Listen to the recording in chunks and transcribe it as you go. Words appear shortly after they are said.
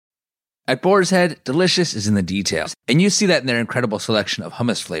At Boar's Head, delicious is in the details, and you see that in their incredible selection of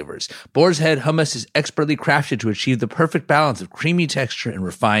hummus flavors. Boar's Head hummus is expertly crafted to achieve the perfect balance of creamy texture and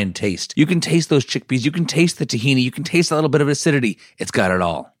refined taste. You can taste those chickpeas, you can taste the tahini, you can taste a little bit of acidity. It's got it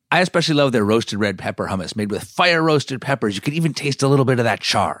all. I especially love their roasted red pepper hummus made with fire-roasted peppers. You can even taste a little bit of that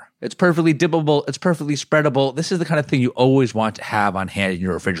char. It's perfectly dippable. It's perfectly spreadable. This is the kind of thing you always want to have on hand in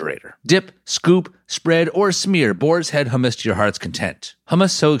your refrigerator. Dip, scoop, spread, or smear Boar's Head hummus to your heart's content.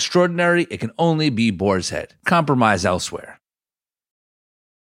 Hummus so extraordinary, it can only be Boar's Head. Compromise elsewhere.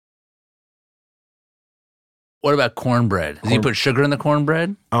 What about cornbread? Does he put sugar in the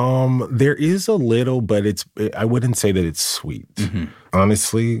cornbread? There is a little, but I wouldn't say that it's sweet. Mm-hmm.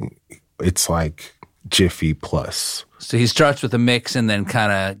 Honestly, it's like Jiffy Plus. So he starts with a mix and then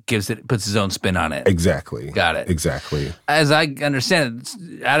kind of puts his own spin on it. Exactly. Got it. Exactly. As I understand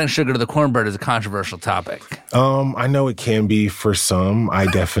it, adding sugar to the cornbread is a controversial topic. I know it can be for some. I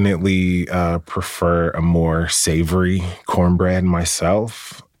definitely prefer a more savory cornbread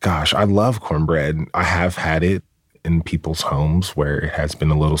myself. Gosh, I love cornbread. I have had it in people's homes where it has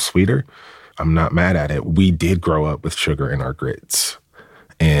been a little sweeter. I'm not mad at it. We did grow up with sugar in our grits.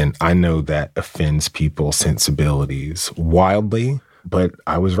 And I know that offends people's sensibilities wildly, but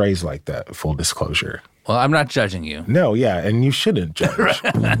I was raised like that, full disclosure. Well, I'm not judging you. No, yeah, and you shouldn't judge.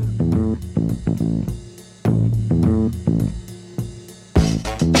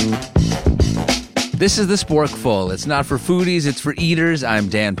 This is The Sporkful. It's not for foodies, it's for eaters. I'm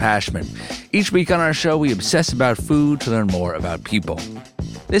Dan Pashman. Each week on our show, we obsess about food to learn more about people.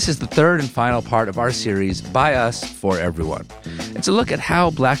 This is the third and final part of our series, By Us, For Everyone. It's a look at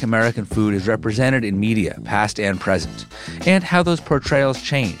how Black American food is represented in media, past and present, and how those portrayals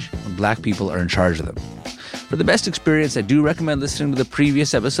change when Black people are in charge of them. For the best experience, I do recommend listening to the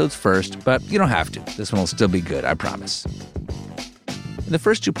previous episodes first, but you don't have to. This one will still be good, I promise. In the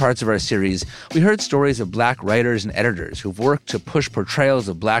first two parts of our series, we heard stories of Black writers and editors who've worked to push portrayals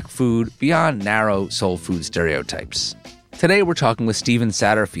of Black food beyond narrow soul food stereotypes. Today, we're talking with Stephen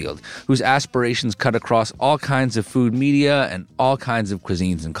Satterfield, whose aspirations cut across all kinds of food media and all kinds of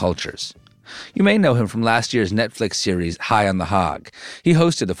cuisines and cultures. You may know him from last year's Netflix series, High on the Hog. He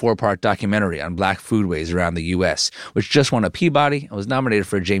hosted the 4-part documentary on Black foodways around the U.S., which just won a Peabody and was nominated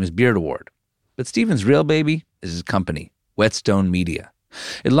for a James Beard Award. But Stephen's real baby is his company, Whetstone Media.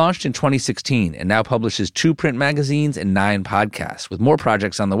 It launched in 2016 and now publishes 2 print magazines and 9 podcasts, with more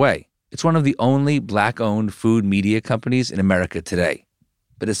projects on the way. It's one of the only Black-owned food media companies in America today.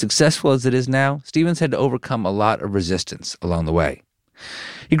 But as successful as it is now, Stephen's had to overcome a lot of resistance along the way.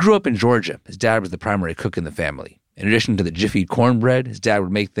 He grew up in Georgia. His dad was the primary cook in the family. In addition to the Jiffy cornbread, his dad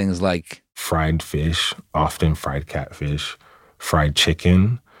would make things like fried fish, often fried catfish, fried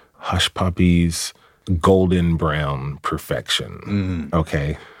chicken, hush puppies, golden brown perfection. Mm-hmm.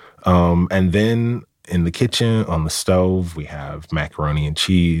 Okay. And then in the kitchen, on the stove, we have macaroni and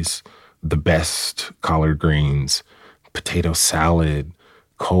cheese, the best collard greens, potato salad,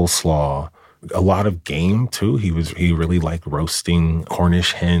 coleslaw, a lot of game too. He really liked roasting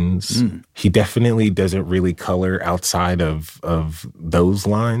Cornish hens. Mm. He definitely doesn't really color outside of those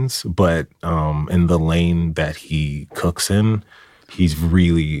lines, but in the lane that he cooks in, he's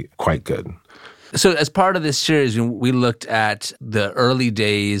really quite good. So as part of this series, we looked at the early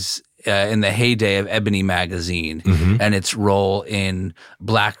days in the heyday of Ebony magazine, mm-hmm. and its role in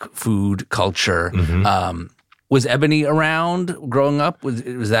Black food culture. Mm-hmm. Was Ebony around growing up?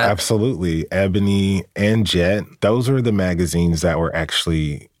 Was that? Absolutely. Ebony and Jet, those were the magazines that were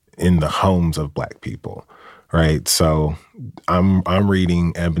actually in the homes of Black people, right? So I'm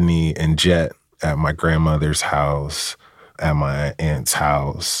reading Ebony and Jet at my grandmother's house, at my aunt's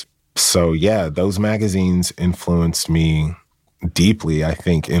house. So yeah, those magazines influenced me deeply, I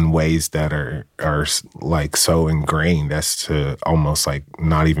think, in ways that are like so ingrained as to almost like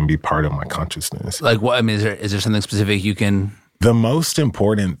not even be part of my consciousness. Like what? I mean, is there something specific you can? The most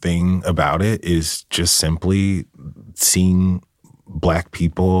important thing about it is just simply seeing Black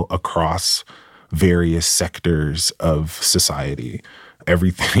people across various sectors of society.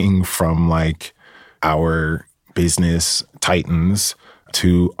 Everything from like our business titans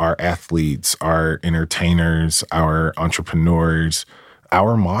to our athletes, our entertainers, our entrepreneurs,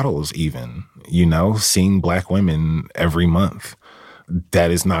 our models even, seeing Black women every month. That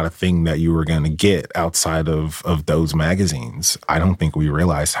is not a thing that you were going to get outside of those magazines. I don't think we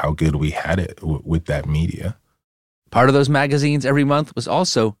realized how good we had it with that media. Part of those magazines every month was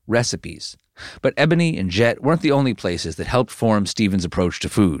also recipes. But Ebony and Jet weren't the only places that helped form Stephen's approach to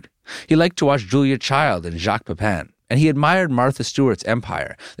food. He liked to watch Julia Child and Jacques Pepin. And he admired Martha Stewart's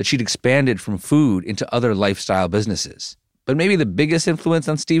empire, that she'd expanded from food into other lifestyle businesses. But maybe the biggest influence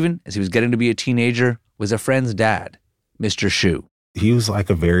on Stephen as he was getting to be a teenager was a friend's dad, Mr. Shu. He was like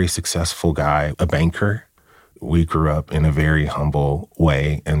a very successful guy, a banker. We grew up in a very humble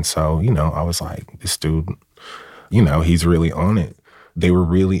way. And so, I was like, this dude, he's really on it. They were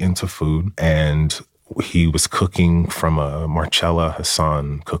really into food, and he was cooking from a Marcella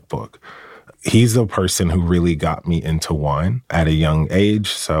Hassan cookbook. He's the person who really got me into wine at a young age.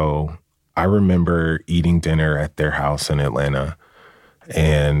 So I remember eating dinner at their house in Atlanta,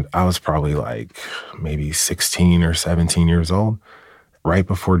 and I was probably like maybe 16 or 17 years old. Right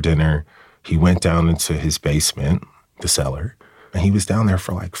before dinner, he went down into his basement, the cellar, and he was down there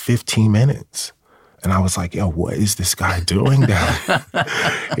for like 15 minutes. And I was like, yo, what is this guy doing down there?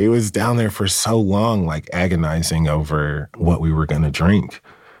 He was down there for so long, like agonizing over what we were going to drink.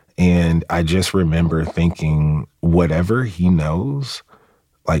 And I just remember thinking, whatever he knows,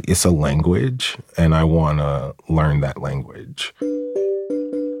 like, it's a language, and I want to learn that language.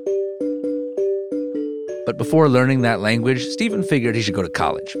 But before learning that language, Stephen figured he should go to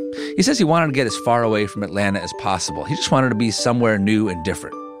college. He says he wanted to get as far away from Atlanta as possible. He just wanted to be somewhere new and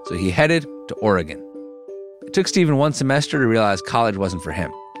different. So he headed to Oregon. It took Stephen one semester to realize college wasn't for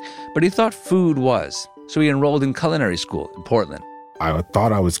him. But he thought food was. So he enrolled in culinary school in Portland. I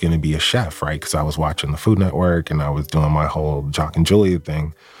thought I was going to be a chef, right? Because I was watching the Food Network and I was doing my whole Jock and Julia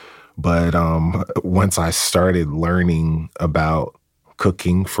thing. But once I started learning about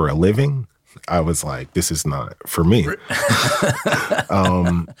cooking for a living, I was like, this is not for me.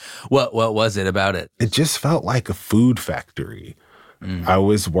 What was it about it? It just felt like a food factory. I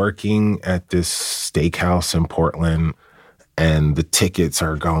was working at this steakhouse in Portland, and the tickets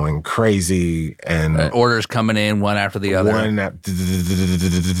are going crazy, and orders coming in one after the other.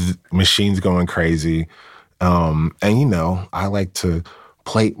 Machines going crazy. And, I like to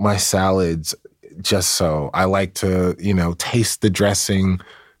plate my salads just so. I like to, taste the dressing.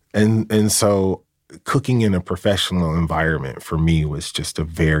 And so cooking in a professional environment for me was just a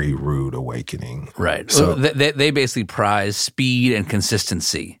very rude awakening. Right. So they basically prize speed and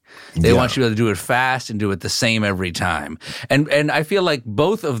consistency. They want you to be able to do it fast and do it the same every time. And I feel like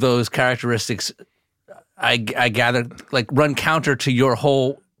both of those characteristics, I gather, like run counter to your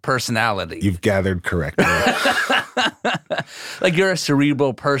whole personality. You've gathered correctly. Like you're a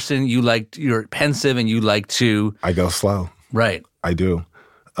cerebral person. You're pensive and you like to. I go slow. Right. I do.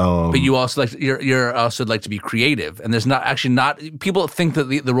 But you also you're also like to be creative, and there's not people think that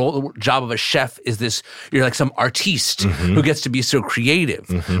the job of a chef is this, you're like some artiste who gets to be so creative.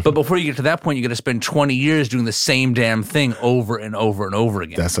 But before you get to that point, you got to spend 20 years doing the same damn thing over and over and over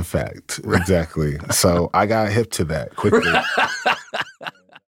again. That's a fact. Right. Exactly. So I got hip to that quickly.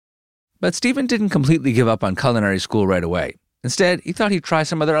 But Stephen didn't completely give up on culinary school right away. Instead, he thought he'd try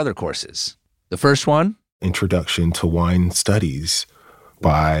some other courses. The first one? Introduction to Wine Studies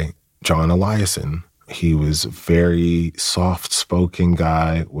by John Eliason. He was a very soft-spoken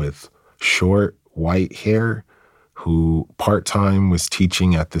guy with short white hair who part-time was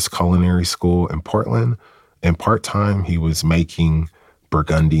teaching at this culinary school in Portland, and part-time he was making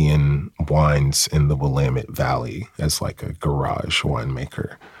Burgundian wines in the Willamette Valley as like a garage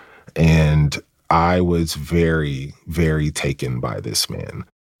winemaker. And I was very, very taken by this man.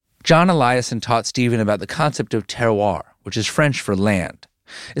 John Eliason taught Stephen about the concept of terroir, which is French for land.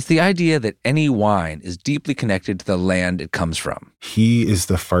 It's the idea that any wine is deeply connected to the land it comes from. He is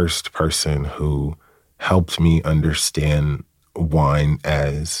the first person who helped me understand wine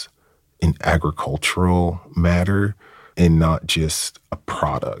as an agricultural matter and not just a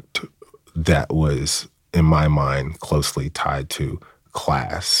product that was, in my mind, closely tied to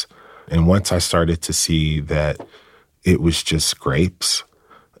class. And once I started to see that it was just grapes,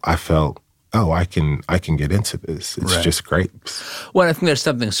 I felt, oh, I can get into this. It's right. Just grapes. Well, I think there's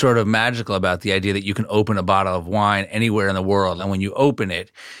something sort of magical about the idea that you can open a bottle of wine anywhere in the world, and when you open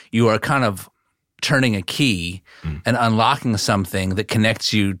it, you are kind of turning a key and unlocking something that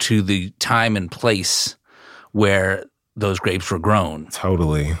connects you to the time and place where those grapes were grown.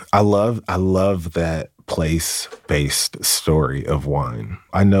 Totally. I love that place-based story of wine.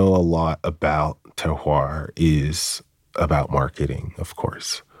 I know a lot about terroir is about marketing, of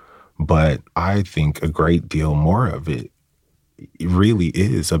course. But I think a great deal more of it really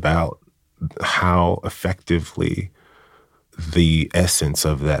is about how effectively the essence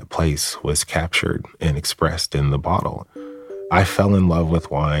of that place was captured and expressed in the bottle. I fell in love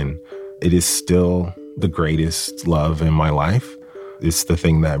with wine. It is still the greatest love in my life. It's the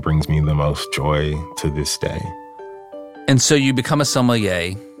thing that brings me the most joy to this day. And so you become a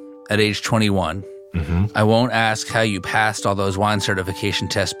sommelier at age 21. I won't ask how you passed all those wine certification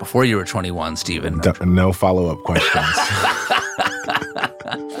tests before you were 21, Stephen. No follow-up questions.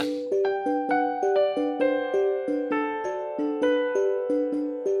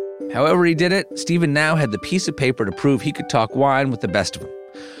 However he did it, Stephen now had the piece of paper to prove he could talk wine with the best of them.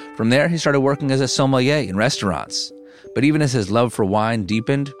 From there, he started working as a sommelier in restaurants. But even as his love for wine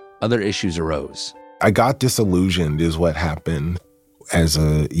deepened, other issues arose. I got disillusioned is what happened as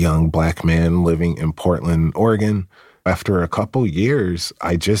a young Black man living in Portland, Oregon. After a couple years,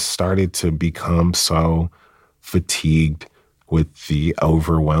 I just started to become so fatigued with the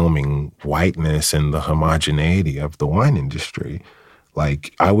overwhelming whiteness and the homogeneity of the wine industry.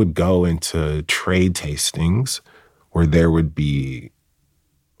 Like, I would go into trade tastings where there would be,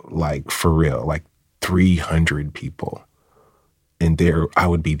 like, for real, like 300 people. And there, I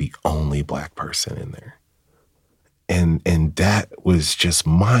would be the only Black person in there. And that was just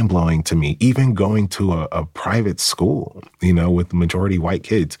mind-blowing to me. Even going to a private school, with majority white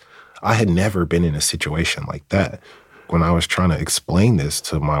kids, I had never been in a situation like that. When I was trying to explain this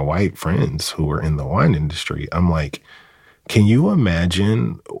to my white friends who were in the wine industry, I'm like, can you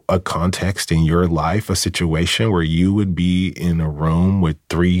imagine a context in your life, a situation where you would be in a room with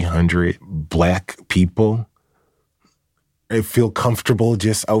 300 Black people and feel comfortable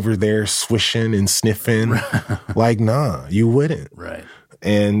just over there swishing and sniffing? Like, nah, you wouldn't. Right.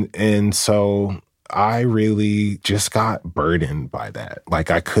 And so I really just got burdened by that.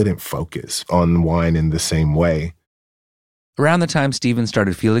 Like, I couldn't focus on wine in the same way. Around the time Stephen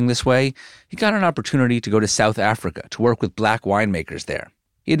started feeling this way, he got an opportunity to go to South Africa to work with Black winemakers there.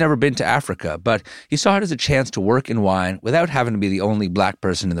 He had never been to Africa, but he saw it as a chance to work in wine without having to be the only Black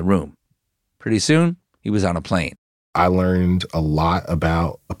person in the room. Pretty soon, he was on a plane. I learned a lot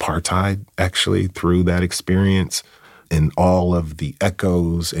about apartheid, actually, through that experience, and all of the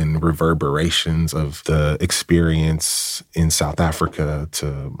echoes and reverberations of the experience in South Africa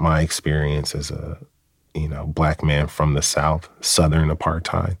to my experience as a Black man from the South, Southern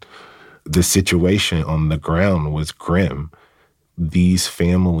apartheid. The situation on the ground was grim. These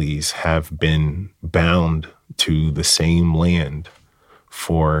families have been bound to the same land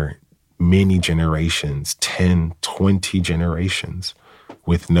for many generations, 10, 20 generations,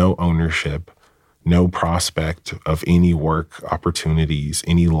 with no ownership, no prospect of any work opportunities,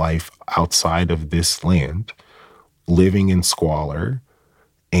 any life outside of this land, living in squalor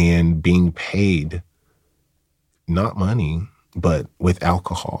and being paid not money, but with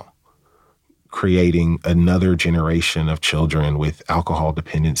alcohol, creating another generation of children with alcohol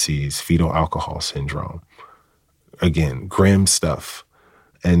dependencies, fetal alcohol syndrome. Again, grim stuff.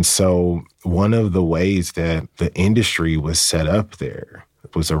 And so one of the ways that the industry was set up there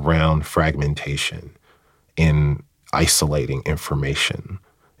was around fragmentation and isolating information.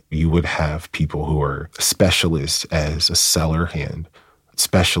 You would have people who are specialists as a cellar hand,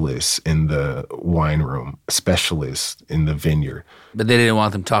 specialists in the wine room, specialists in the vineyard. But they didn't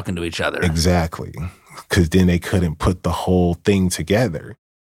want them talking to each other. Exactly, because then they couldn't put the whole thing together.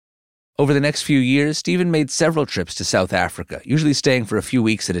 Over the next few years, Stephen made several trips to South Africa, usually staying for a few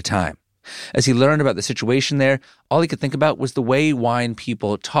weeks at a time. As he learned about the situation there, all he could think about was the way wine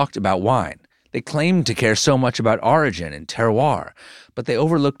people talked about wine. They claimed to care so much about origin and terroir, but they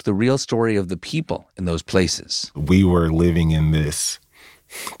overlooked the real story of the people in those places. We were living in this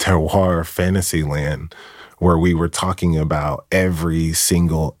terroir fantasy land where we were talking about every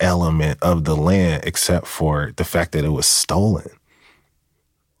single element of the land except for the fact that it was stolen.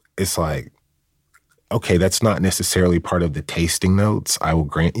 It's like, okay, that's not necessarily part of the tasting notes, I will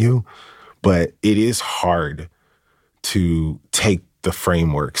grant you, but it is hard to take the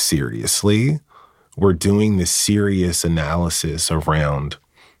framework seriously. We're doing this serious analysis around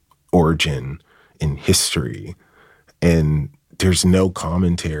origin and history, and there's no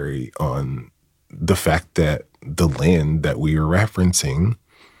commentary on the fact that the land that we are referencing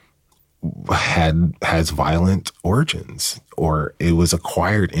has violent origins, or it was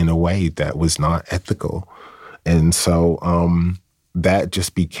acquired in a way that was not ethical. And so that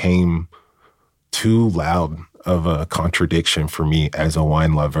just became too loud of a contradiction for me as a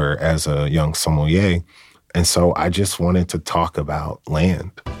wine lover, as a young sommelier. And so I just wanted to talk about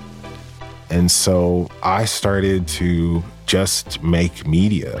land. And so I started to just make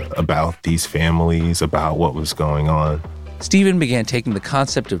media about these families, about what was going on. Stephen began taking the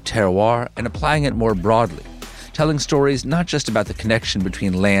concept of terroir and applying it more broadly, telling stories not just about the connection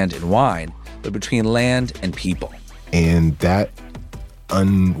between land and wine, but between land and people. And that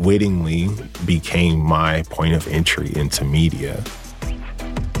unwittingly became my point of entry into media.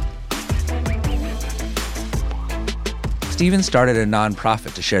 Stephen started a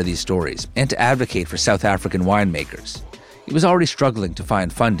nonprofit to share these stories and to advocate for South African winemakers. He was already struggling to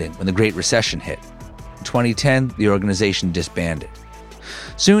find funding when the Great Recession hit. In 2010, the organization disbanded.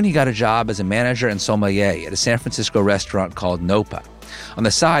 Soon, he got a job as a manager and sommelier at a San Francisco restaurant called Nopa. On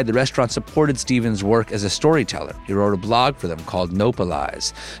the side, the restaurant supported Stephen's work as a storyteller. He wrote a blog for them called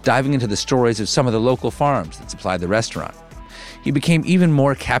Nopalize, diving into the stories of some of the local farms that supplied the restaurant. He became even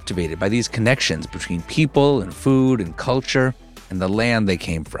more captivated by these connections between people and food and culture and the land they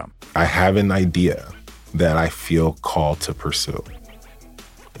came from. I have an idea that I feel called to pursue.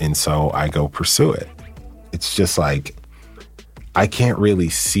 And so I go pursue it. It's just like, I can't really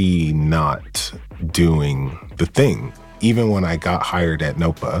see not doing the thing. Even when I got hired at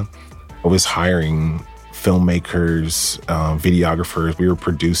NOPA, I was hiring filmmakers, videographers. We were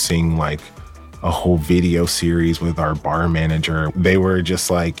producing like a whole video series with our bar manager. They were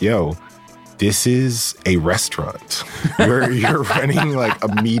just like, yo, this is a restaurant. You're running like a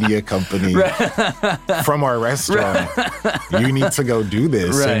media company from our restaurant. You need to go do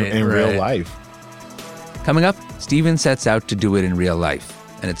this in real life. Coming up, Stephen sets out to do it in real life,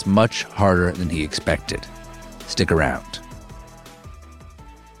 and it's much harder than he expected. Stick around.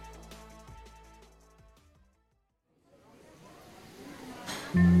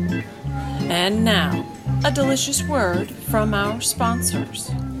 And now, a delicious word from our sponsors.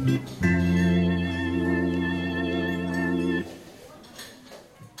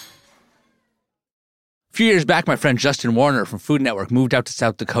 A few years back, my friend Justin Warner from Food Network moved out to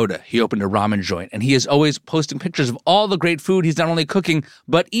South Dakota. He opened a ramen joint, and he is always posting pictures of all the great food he's not only cooking,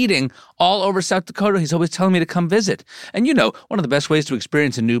 but eating all over South Dakota. He's always telling me to come visit. And you know, one of the best ways to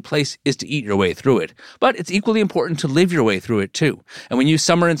experience a new place is to eat your way through it. But it's equally important to live your way through it, too. And when you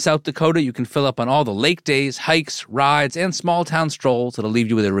summer in South Dakota, you can fill up on all the lake days, hikes, rides, and small-town strolls that'll leave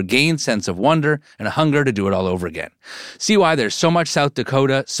you with a regained sense of wonder and a hunger to do it all over again. See why there's so much South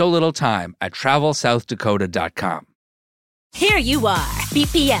Dakota, so little time at TravelSouthDakota.com. Here you are,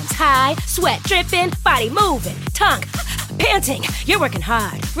 BPMs high, sweat dripping, body moving, tongue panting. You're working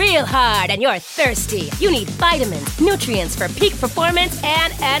hard, real hard, and you're thirsty. You need vitamins, nutrients for peak performance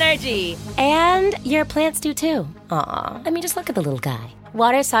and energy. And your plants do too. Aw, I mean, just look at the little guy.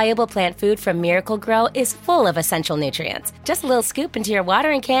 Water-soluble plant food from Miracle Grow is full of essential nutrients. Just a little scoop into your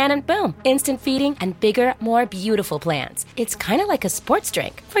watering can and boom, instant feeding and bigger, more beautiful plants. It's kind of like a sports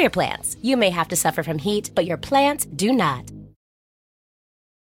drink for your plants. You may have to suffer from heat, but your plants do not.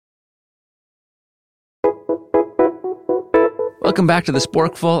 Welcome back to The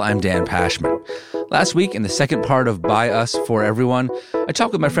Sporkful. I'm Dan Pashman. Last week, in the second part of By Us for Everyone, I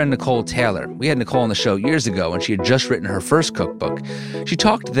talked with my friend Nicole Taylor. We had Nicole on the show years ago, and she had just written her first cookbook. She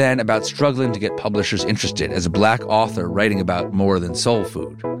talked then about struggling to get publishers interested as a Black author writing about more than soul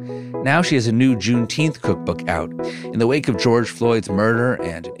food. Now she has a new Juneteenth cookbook out. In the wake of George Floyd's murder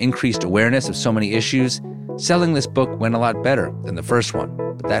and increased awareness of so many issues, selling this book went a lot better than the first one.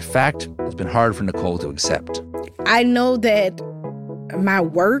 But that fact has been hard for Nicole to accept. I know that my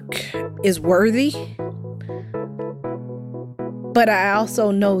work is worthy, but I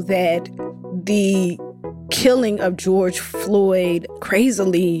also know that the killing of George Floyd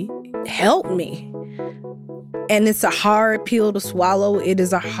crazily helped me. And it's a hard pill to swallow. It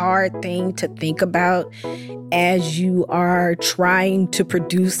is a hard thing to think about as you are trying to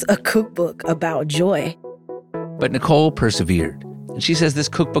produce a cookbook about joy. But Nicole persevered. And she says this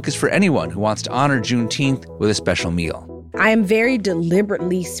cookbook is for anyone who wants to honor Juneteenth with a special meal. I am very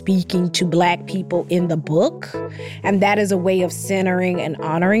deliberately speaking to Black people in the book, and that is a way of centering and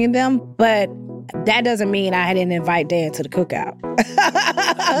honoring them. But that doesn't mean I didn't invite Dan to the cookout.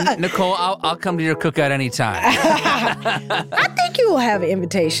 Nicole, I'll come to your cookout anytime. I think you will have an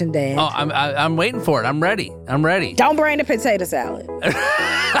invitation, Dan. Oh, I'm waiting for it. I'm ready. Don't bring the potato salad.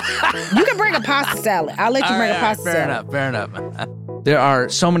 You can bring a pasta salad. I'll let you bring a pasta salad. Fair enough. There are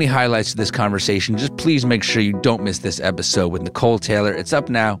so many highlights to this conversation. Just please make sure you don't miss this episode with Nicole Taylor. It's up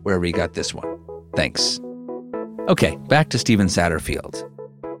now wherever you got this one. Thanks. Okay, back to Stephen Satterfield.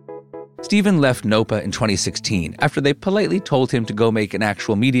 Stephen left NOPA in 2016 after they politely told him to go make an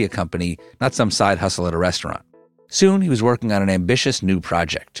actual media company, not some side hustle at a restaurant. Soon, he was working on an ambitious new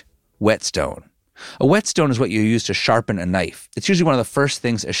project, Whetstone. A whetstone is what you use to sharpen a knife. It's usually one of the first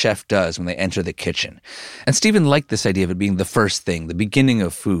things a chef does when they enter the kitchen. And Stephen liked this idea of it being the first thing, the beginning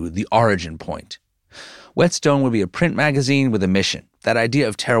of food, the origin point. Whetstone would be a print magazine with a mission. That idea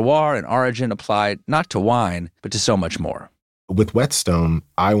of terroir and origin applied not to wine, but to so much more. With Whetstone,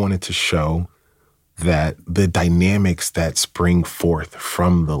 I wanted to show that the dynamics that spring forth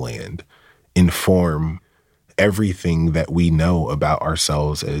from the land inform everything that we know about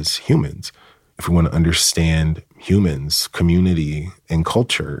ourselves as humans. If we want to understand humans, community, and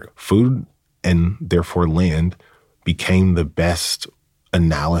culture, food and therefore land became the best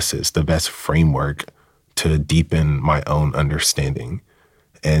analysis, the best framework to deepen my own understanding.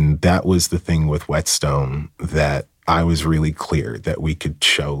 And that was the thing with Whetstone, that I was really clear that we could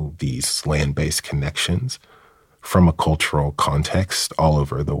show these land-based connections from a cultural context all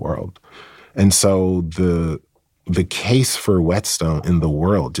over the world. And so the case for Whetstone in the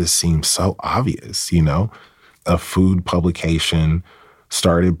world just seems so obvious, you know? A food publication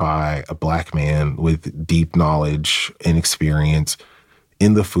started by a Black man with deep knowledge and experience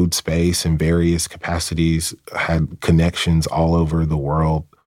in the food space in various capacities, had connections all over the world.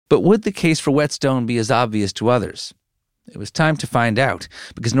 But would the case for Whetstone be as obvious to others? It was time to find out,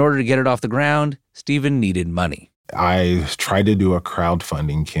 because in order to get it off the ground, Stephen needed money. I tried to do a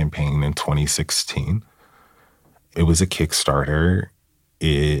crowdfunding campaign in 2016. It was a Kickstarter.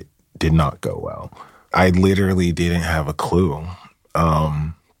 It did not go well. I literally didn't have a clue.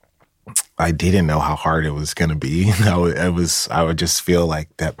 I didn't know how hard it was going to be. I would just feel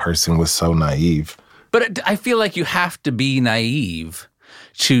like that person was so naive. But I feel like you have to be naive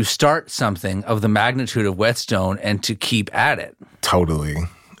to start something of the magnitude of Whetstone and to keep at it. Totally.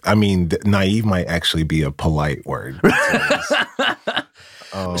 I mean, naive might actually be a polite word.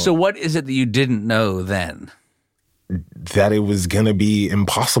 So what is it that you didn't know then? That it was going to be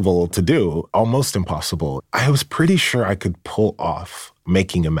impossible to do, almost impossible. I was pretty sure I could pull off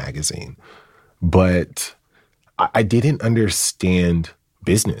making a magazine, but I didn't understand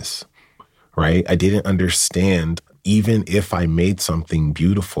business, right? I didn't understand, even if I made something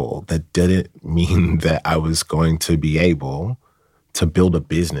beautiful, that didn't mean that I was going to be able to build a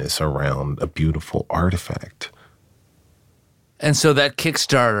business around a beautiful artifact. And so that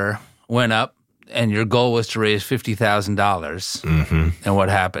Kickstarter went up, and your goal was to raise $50,000. Mm-hmm. And what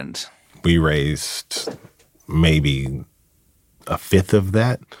happened? We raised maybe a fifth of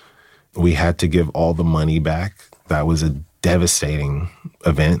that. We had to give all the money back. That was a devastating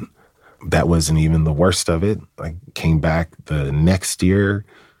event. That wasn't even the worst of it. I came back the next year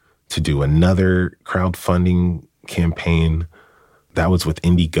to do another crowdfunding campaign. That was with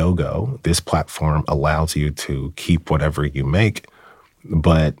Indiegogo. This platform allows you to keep whatever you make,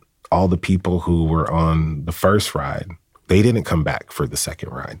 but all the people who were on the first ride, they didn't come back for the second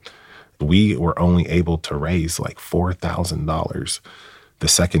ride. We were only able to raise like $4,000 the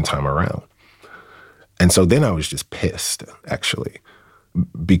second time around. And so then I was just pissed, actually,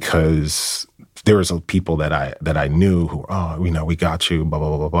 because there was people that I knew who, we got you, blah,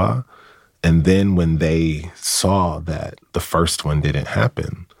 blah, blah, blah, blah. And then when they saw that the first one didn't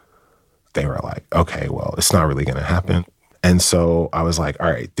happen, they were like, okay, well, it's not really going to happen. And so I was like, all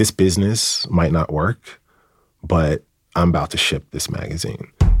right, this business might not work, but I'm about to ship this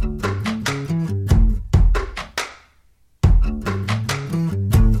magazine.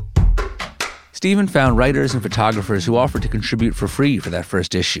 Stephen found writers and photographers who offered to contribute for free for that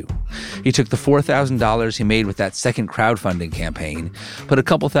first issue. He took the $4,000 he made with that second crowdfunding campaign, put a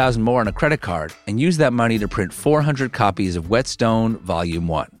couple thousand more on a credit card, and used that money to print 400 copies of Whetstone Volume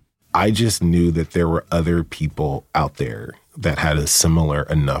 1. I just knew that there were other people out there that had a similar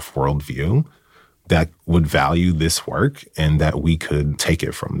enough worldview that would value this work and that we could take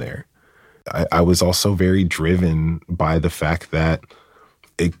it from there. I was also very driven by the fact that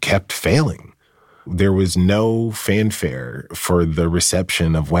it kept failing. There was no fanfare for the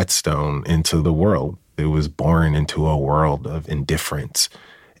reception of Whetstone into the world. It was born into a world of indifference.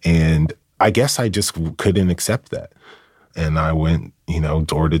 And I guess I just couldn't accept that. And I went,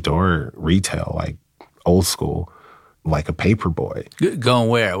 door to door retail, like old school, like a paper boy. Going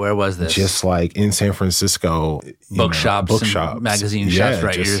where? Where was this? Just like in San Francisco. Bookshops, magazine shops,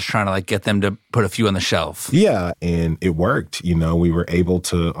 right? You're just trying to get them to put a few on the shelf. Yeah, and it worked. We were able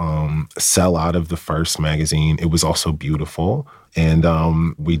to sell out of the first magazine. It was also beautiful.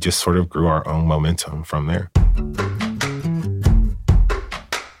 And we just sort of grew our own momentum from there.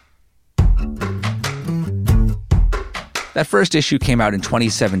 That first issue came out in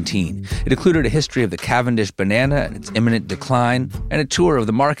 2017. It included a history of the Cavendish banana and its imminent decline, and a tour of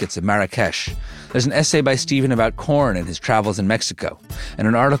the markets of Marrakesh. There's an essay by Stephen about corn and his travels in Mexico, and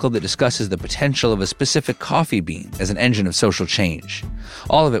an article that discusses the potential of a specific coffee bean as an engine of social change.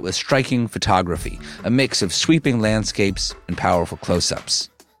 All of it with striking photography, a mix of sweeping landscapes and powerful close-ups.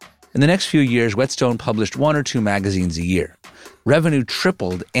 In the next few years, Whetstone published 1 or 2 magazines a year. Revenue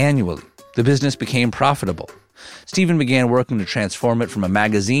tripled annually. The business became profitable. Stephen began working to transform it from a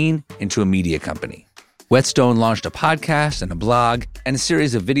magazine into a media company. Whetstone launched a podcast and a blog and a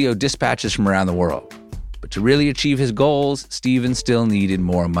series of video dispatches from around the world. But to really achieve his goals, Stephen still needed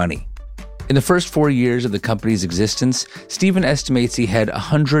more money. In the first 4 years of the company's existence, Stephen estimates he had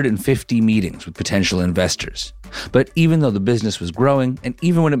 150 meetings with potential investors. But even though the business was growing, and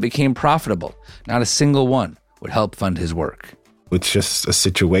even when it became profitable, not a single one would help fund his work. It's just a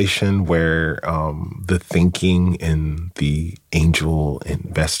situation where the thinking in the angel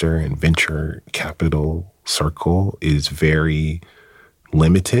investor and venture capital circle is very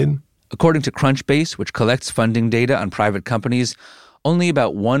limited. According to Crunchbase, which collects funding data on private companies, only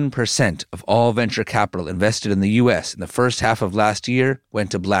about 1% of all venture capital invested in the U.S. in the first half of last year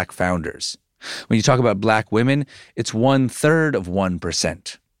went to black founders. When you talk about black women, it's 1/3 of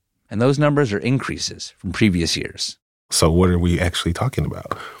 1%. And those numbers are increases from previous years. So what are we actually talking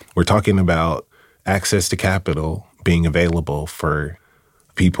about? We're talking about access to capital being available for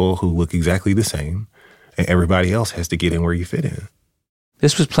people who look exactly the same, and everybody else has to get in where you fit in.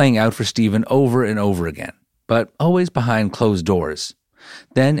 This was playing out for Stephen over and over again, but always behind closed doors.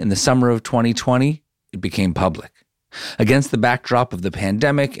 Then, in the summer of 2020, it became public. Against the backdrop of the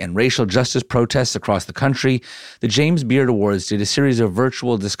pandemic and racial justice protests across the country, the James Beard Awards did a series of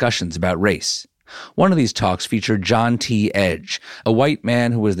virtual discussions about race. One of these talks featured John T. Edge, a white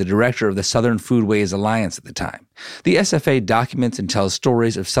man who was the director of the Southern Foodways Alliance at the time. The SFA documents and tells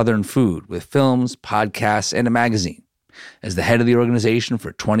stories of Southern food with films, podcasts, and a magazine. As the head of the organization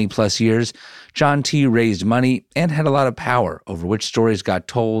for 20-plus years, John T. raised money and had a lot of power over which stories got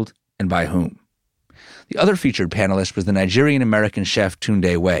told and by whom. The other featured panelist was the Nigerian-American chef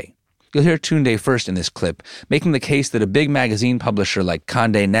Tunde Wey. You'll hear Tunde first in this clip, making the case that a big magazine publisher like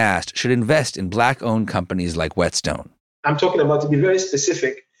Condé Nast should invest in black-owned companies like Whetstone. I'm talking about, to be very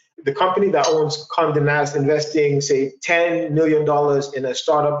specific, the company that owns Condé Nast investing, say, $10 million in a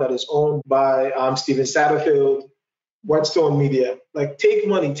startup that is owned by Stephen Satterfield, Whetstone Media. Like, take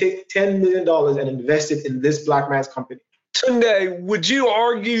money, take $10 million and invest it in this black man's company. Tunde, would you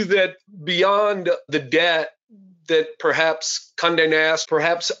argue that beyond the debt that perhaps Condé Nast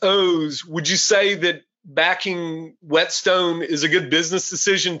perhaps owes, would you say that backing Whetstone is a good business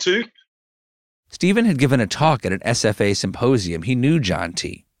decision too? Stephen had given a talk at an SFA symposium. He knew John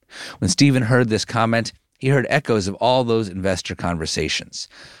T. When Stephen heard this comment, he heard echoes of all those investor conversations.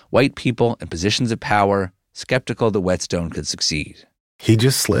 White people in positions of power, skeptical that Whetstone could succeed. He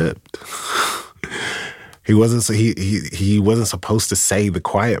just slipped. He wasn't supposed to say the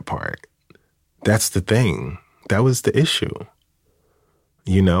quiet part. That's the thing. That was the issue.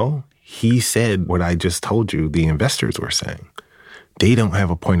 You know, he said what I just told you the investors were saying. They don't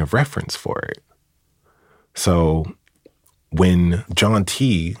have a point of reference for it. So when John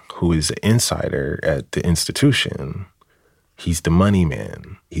T., who is an insider at the institution, he's the money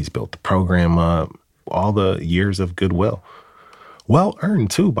man. He's built the program up, all the years of goodwill. Well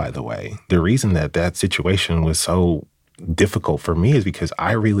earned too, by the way. The reason that situation was so difficult for me is because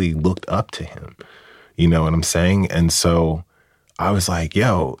I really looked up to him. You know what I'm saying? And so I was like,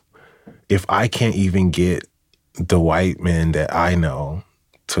 yo, if I can't even get the white men that I know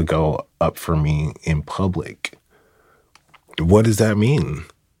to go up for me in public, what does that mean?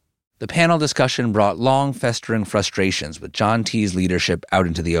 The panel discussion brought long festering frustrations with John T.'s leadership out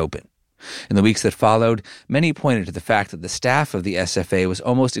into the open. In the weeks that followed, many pointed to the fact that the staff of the SFA was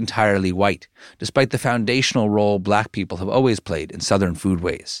almost entirely white, despite the foundational role black people have always played in Southern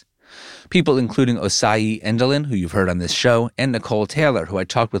foodways. People including Osai Endelin, who you've heard on this show, and Nicole Taylor, who I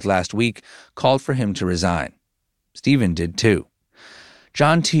talked with last week, called for him to resign. Stephen did too.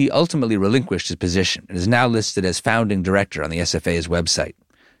 John T. ultimately relinquished his position and is now listed as founding director on the SFA's website.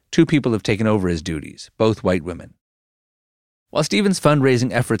 2 people have taken over his duties, both white women. While Stephen's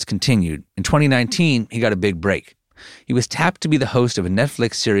fundraising efforts continued, in 2019, he got a big break. He was tapped to be the host of a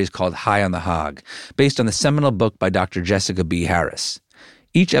Netflix series called High on the Hog, based on the seminal book by Dr. Jessica B. Harris.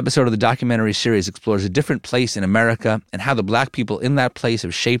 Each episode of the documentary series explores a different place in America and how the black people in that place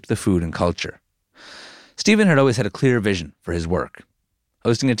have shaped the food and culture. Stephen had always had a clear vision for his work.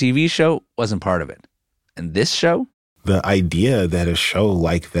 Hosting a TV show wasn't part of it. And this show? The idea that a show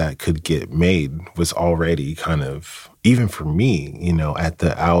like that could get made was already kind of, even for me, you know, at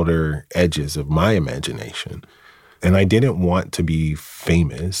the outer edges of my imagination. And I didn't want to be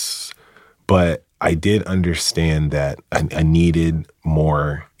famous, but I did understand that I needed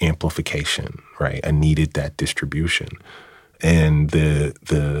more amplification, right? I needed that distribution. And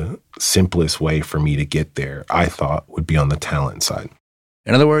the simplest way for me to get there, I thought, would be on the talent side.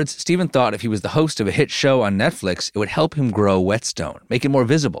 In other words, Stephen thought if he was the host of a hit show on Netflix, it would help him grow Whetstone, make it more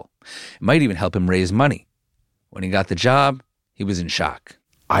visible. It might even help him raise money. When he got the job, he was in shock.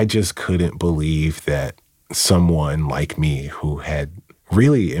 I just couldn't believe that someone like me who had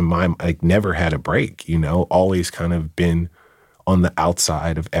really, never had a break, you know, always kind of been on the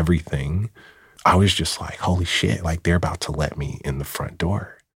outside of everything, I was just like, holy shit, like they're about to let me in the front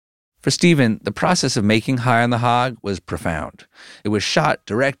door. For Stephen, the process of making High on the Hog was profound. It was shot,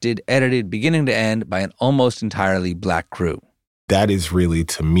 directed, edited, beginning to end by an almost entirely black crew. That is really,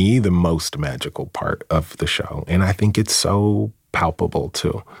 to me, the most magical part of the show. And I think it's so palpable,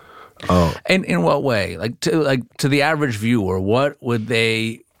 too. And in what way? Like to the average viewer, what would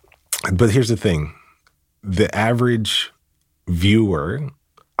they... But here's the thing. The average viewer,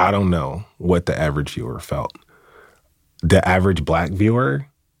 I don't know what the average viewer felt. The average black viewer,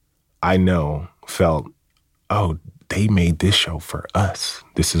 I know, felt, oh, they made this show for us.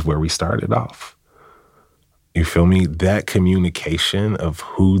 This is where we started off. You feel me? That communication of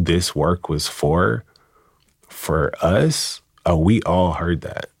who this work was for us, oh, we all heard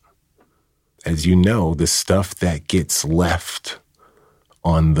that. As you know, the stuff that gets left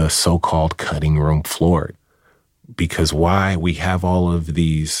on the so-called cutting room floor, because why we have all of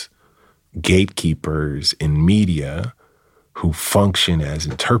these gatekeepers in media who function as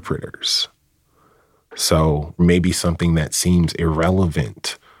interpreters. So maybe something that seems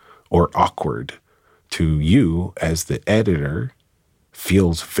irrelevant or awkward to you as the editor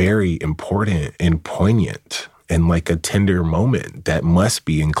feels very important and poignant and like a tender moment that must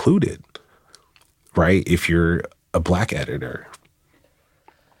be included, right? If you're a black editor.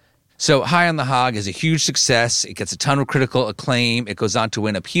 So High on the Hog is a huge success. It gets a ton of critical acclaim. It goes on to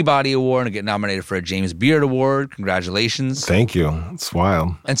win a Peabody Award and get nominated for a James Beard Award. Congratulations. Thank you. It's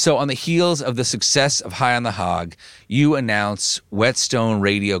wild. And so on the heels of the success of High on the Hog, you announce Whetstone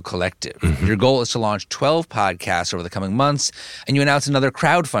Radio Collective. Mm-hmm. Your goal is to launch 12 podcasts over the coming months, and you announce another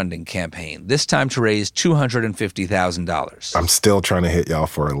crowdfunding campaign, this time to raise $250,000. I'm still trying to hit y'all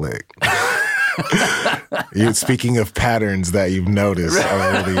for a lick. Speaking of patterns that you've noticed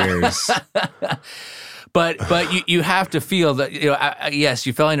over the years. But you have to feel that, yes,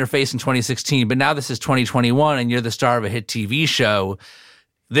 you fell on your face in 2016, but now this is 2021 and you're the star of a hit TV show.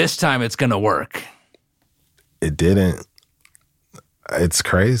 This time it's going to work. It didn't. It's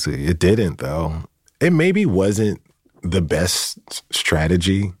crazy. It didn't, though. It maybe wasn't the best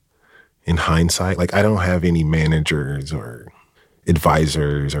strategy in hindsight. Like, I don't have any managers or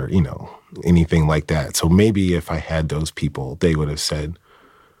advisors or, anything like that. So maybe if I had those people, they would have said,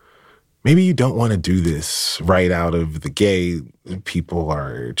 maybe you don't want to do this right out of the gate. People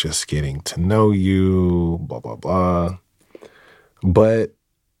are just getting to know you, blah, blah, blah. But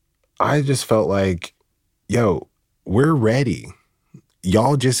I just felt like, yo, we're ready.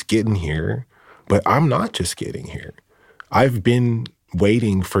 Y'all just getting here, but I'm not just getting here. I've been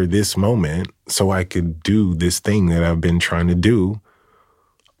waiting for this moment so I could do this thing that I've been trying to do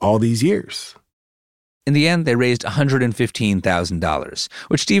all these years. In the end, they raised $115,000,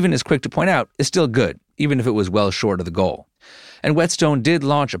 which Stephen is quick to point out is still good, even if it was well short of the goal. And Whetstone did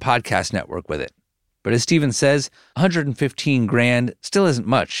launch a podcast network with it. But as Stephen says, $115,000 still isn't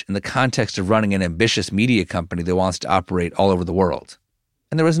much in the context of running an ambitious media company that wants to operate all over the world.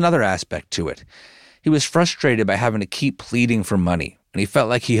 And there was another aspect to it. He was frustrated by having to keep pleading for money, and he felt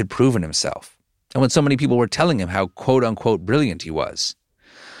like he had proven himself. And when so many people were telling him how quote-unquote brilliant he was.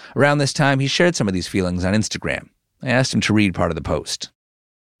 Around this time, he shared some of these feelings on Instagram. I asked him to read part of the post.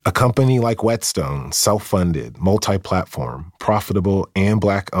 A company like Whetstone, self-funded, multi-platform, profitable, and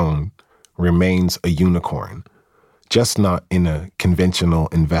Black-owned, remains a unicorn, just not in a conventional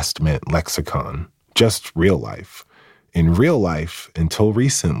investment lexicon, just real life. In real life, until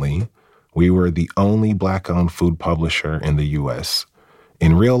recently, we were the only Black-owned food publisher in the U.S.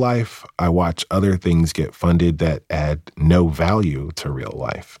 In real life, I watch other things get funded that add no value to real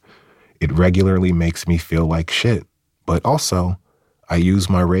life. It regularly makes me feel like shit, but also I use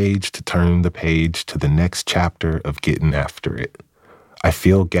my rage to turn the page to the next chapter of getting after it. I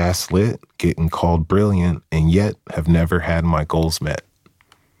feel gaslit, getting called brilliant, and yet have never had my goals met.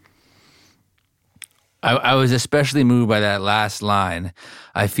 I was especially moved by that last line.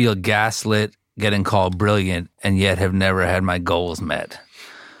 I feel gaslit, getting called brilliant, and yet have never had my goals met.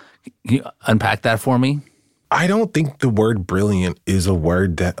 Can you unpack that for me? I don't think the word brilliant is a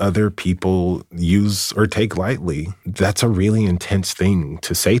word that other people use or take lightly. That's a really intense thing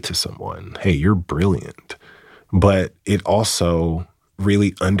to say to someone. Hey, you're brilliant. But it also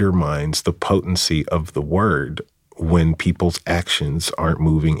really undermines the potency of the word when people's actions aren't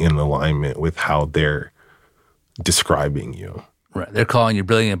moving in alignment with how they're describing you. Right. They're calling you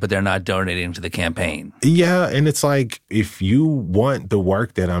brilliant, but they're not donating to the campaign. Yeah, and it's like, if you want the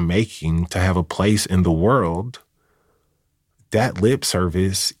work that I'm making to have a place in the world, that lip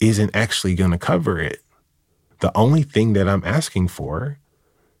service isn't actually going to cover it. The only thing that I'm asking for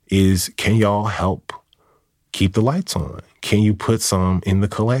is, can y'all help keep the lights on? Can you put some in the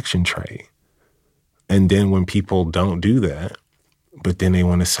collection tray? And then when people don't do that, but then they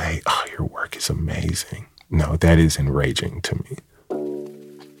want to say, oh, your work is amazing. No, that is enraging to me.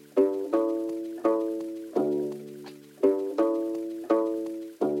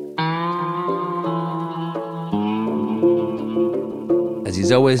 As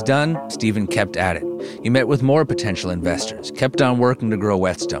he's always done, Stephen kept at it. He met with more potential investors, kept on working to grow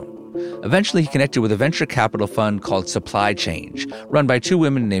Whetstone. Eventually, he connected with a venture capital fund called Supply Change, run by two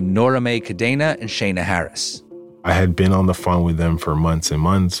women named Nora Mae Cadena and Shayna Harris. I had been on the phone with them for months and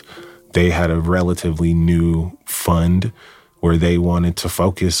months. They had a relatively new fund where they wanted to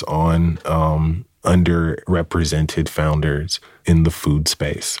focus on underrepresented founders in the food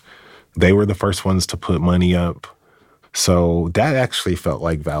space. They were the first ones to put money up. So that actually felt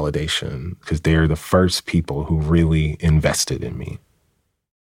like validation because they're the first people who really invested in me.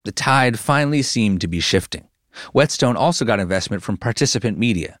 The tide finally seemed to be shifting. Whetstone also got investment from Participant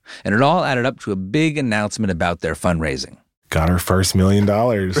Media, and it all added up to a big announcement about their fundraising. Got our first $1 million.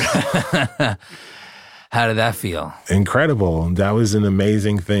 How did that feel? Incredible. That was an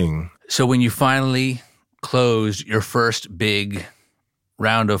amazing thing. So when you finally closed your first big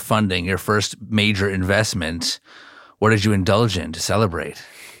round of funding, your first major investment, what did you indulge in to celebrate?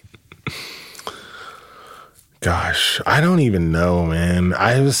 Gosh, I don't even know, man.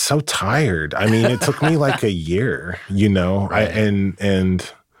 I was so tired. I mean, it took me like a year, you know, Right.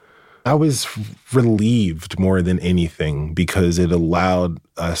 and I was relieved more than anything because it allowed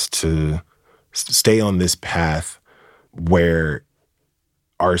us to stay on this path where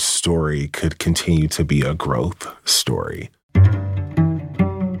our story could continue to be a growth story.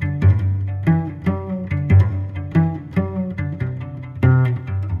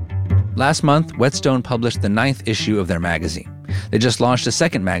 Last month, Whetstone published the 9th issue of their magazine. They just launched a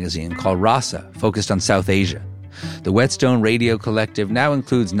second magazine called Rasa, focused on South Asia. The Whetstone Radio Collective now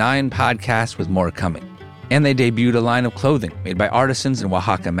includes 9 podcasts with more coming. And they debuted a line of clothing made by artisans in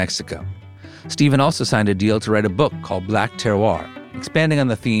Oaxaca, Mexico. Stephen also signed a deal to write a book called Black Terroir, expanding on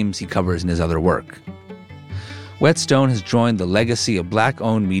the themes he covers in his other work. Whetstone has joined the legacy of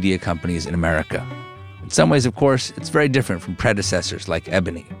Black-owned media companies in America. In some ways, of course, it's very different from predecessors like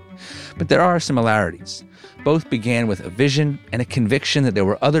Ebony. But there are similarities. Both began with a vision and a conviction that there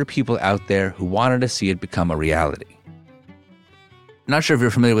were other people out there who wanted to see it become a reality. I'm not sure if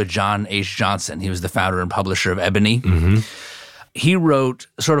you're familiar with John H. Johnson. He was the founder and publisher of Ebony. Mm-hmm. He wrote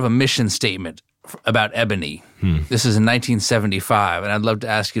sort of a mission statement about Ebony. This is in 1975, and I'd love to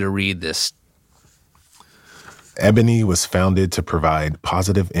ask you to read this. Ebony was founded to provide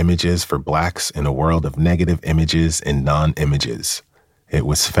positive images for Blacks in a world of negative images and non-images. It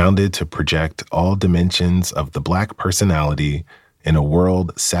was founded to project all dimensions of the Black personality in a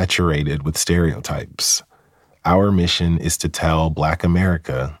world saturated with stereotypes. Our mission is to tell Black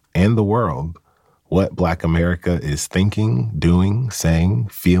America and the world what Black America is thinking, doing, saying,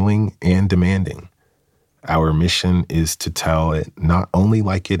 feeling, and demanding. Our mission is to tell it not only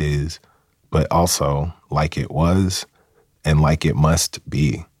like it is, but also like it was and like it must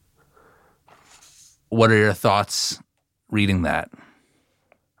be. What are your thoughts reading that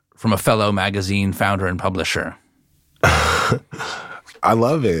from a fellow magazine founder and publisher? I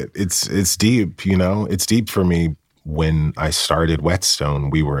love it. It's deep, you know. It's deep for me. When I started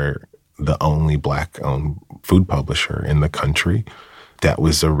Whetstone, we were the only Black-owned food publisher in the country. That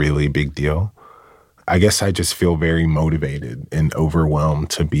was a really big deal. I guess I just feel very motivated and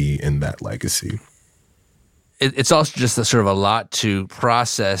overwhelmed to be in that legacy. It's also just a sort of a lot to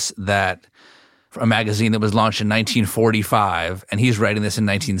process that a magazine that was launched in 1945, and he's writing this in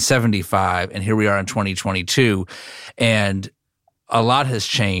 1975, and here we are in 2022, and a lot has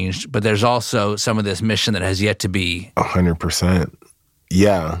changed, but there's also some of this mission that has yet to be. 100%.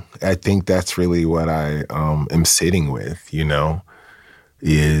 Yeah, I think that's really what I am sitting with, you know,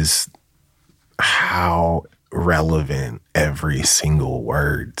 is how relevant every single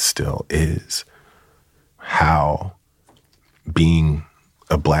word still is. How being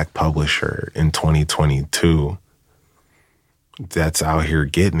a Black publisher in 2022 that's out here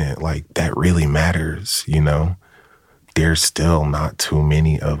getting it, like, that really matters, you know? There's still not too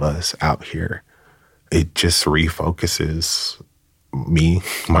many of us out here. It just refocuses me,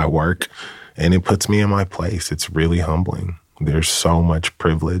 my work, and it puts me in my place. It's really humbling. There's so much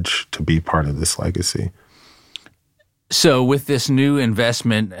privilege to be part of this legacy. So with this new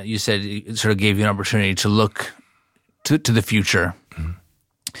investment, you said it sort of gave you an opportunity to look to the future. Mm-hmm.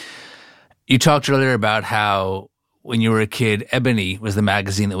 You talked earlier about how when you were a kid, Ebony was the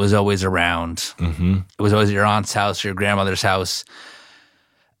magazine that was always around. Mm-hmm. It was always at your aunt's house or your grandmother's house.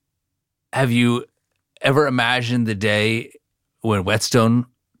 Have you ever imagined the day when Whetstone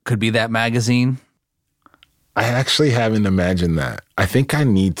could be that magazine? I actually haven't imagined that. I think I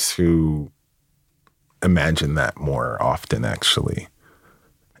need to imagine that more often, actually.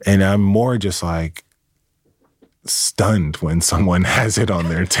 And I'm more just like stunned when someone has it on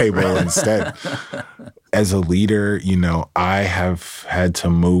their table instead. As a leader, I have had to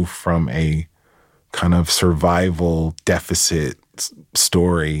move from a kind of survival deficit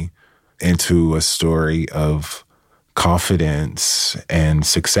story into a story of confidence and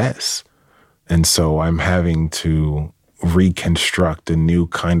success. And so I'm having to reconstruct a new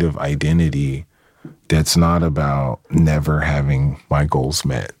kind of identity that's not about never having my goals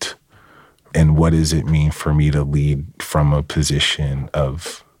met. And what does it mean for me to lead from a position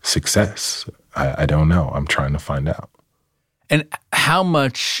of success? I don't know. I'm trying to find out. And how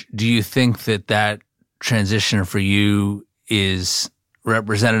much do you think that transition for you is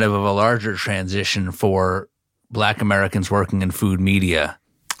representative of a larger transition for Black Americans working in food media?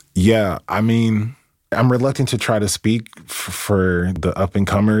 Yeah, I mean, I'm reluctant to try to speak for the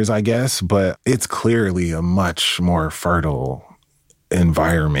up-and-comers, I guess, but it's clearly a much more fertile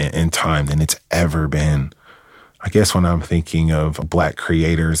environment and time than it's ever been. I guess when I'm thinking of Black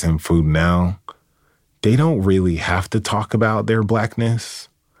creators in food now, they don't really have to talk about their Blackness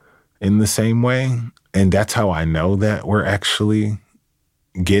in the same way. And that's how I know that we're actually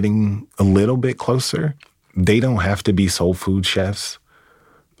getting a little bit closer. They don't have to be soul food chefs.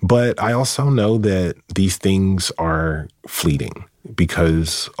 But I also know that these things are fleeting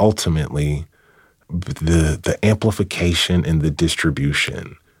because ultimately the amplification and the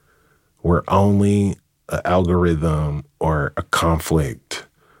distribution, we're only an algorithm or a conflict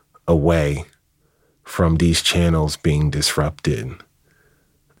away from these channels being disrupted.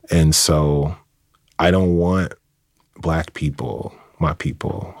 And so I don't want Black people, my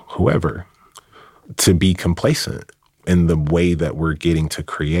people, whoever, to be complacent in the way that we're getting to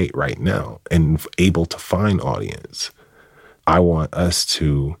create right now and able to find audience. I want us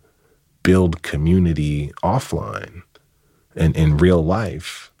to build community offline and in real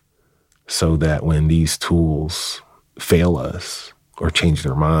life so that when these tools fail us or change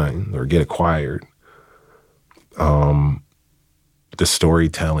their mind or get acquired, the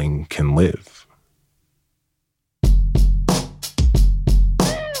storytelling can live.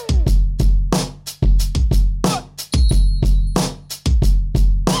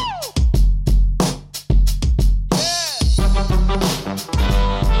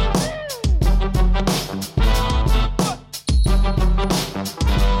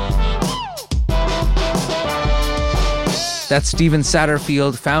 That's Stephen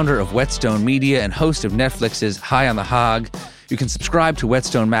Satterfield, founder of Whetstone Media and host of Netflix's High on the Hog. You can subscribe to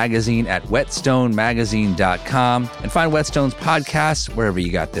Whetstone Magazine at whetstonemagazine.com and find Whetstone's podcasts wherever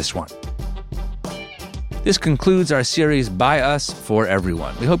you got this one. This concludes our series By Us, For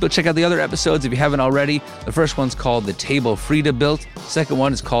Everyone. We hope you'll check out the other episodes if you haven't already. The first one's called The Table Frida Built. The second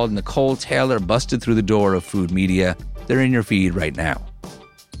one is called Nicole Taylor Busted Through the Door of Food Media. They're in your feed right now.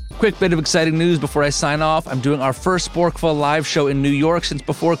 Quick bit of exciting news before I sign off. I'm doing our first Sporkful live show in New York since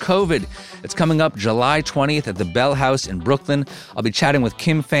before COVID. It's coming up July 20th at the Bell House in Brooklyn. I'll be chatting with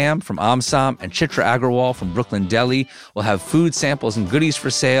Kim Pham from Amsam and Chitra Agarwal from Brooklyn Deli. We'll have food samples and goodies for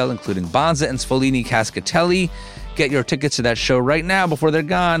sale, including Banza and Sfolini Cascatelli. Get your tickets to that show right now before they're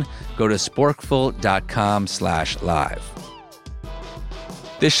gone. Go to sporkful.com/live.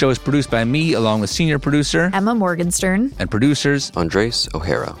 This show is produced by me, along with senior producer Emma Morgenstern and producers Andres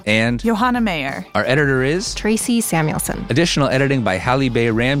O'Hara and Johanna Mayer. Our editor is Tracy Samuelson. Additional editing by Halle Bay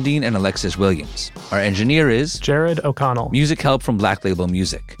Ramdeen and Alexis Williams. Our engineer is Jared O'Connell. Music help from Black Label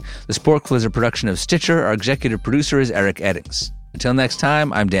Music. The Sporkful is a production of Stitcher. Our executive producer is Eric Eddings. Until next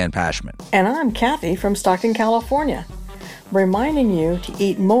time, I'm Dan Pashman. And I'm Kathy from Stockton, California, reminding you to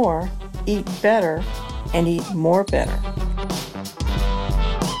eat more, eat better, and eat more better.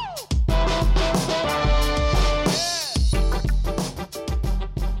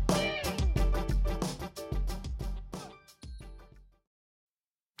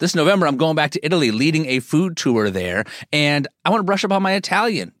 This November, I'm going back to Italy, leading a food tour there, and I want to brush up on my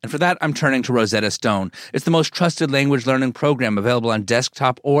Italian. And for that, I'm turning to Rosetta Stone. It's the most trusted language learning program available on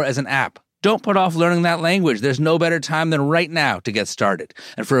desktop or as an app. Don't put off learning that language. There's no better time than right now to get started.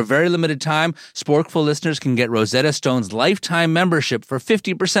 And for a very limited time, Sporkful listeners can get Rosetta Stone's lifetime membership for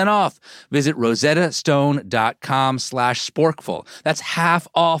 50% off. Visit rosettastone.com/sporkful. That's half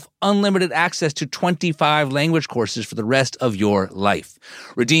off unlimited access to 25 language courses for the rest of your life.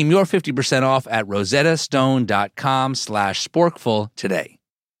 Redeem your 50% off at rosettastone.com/sporkful today.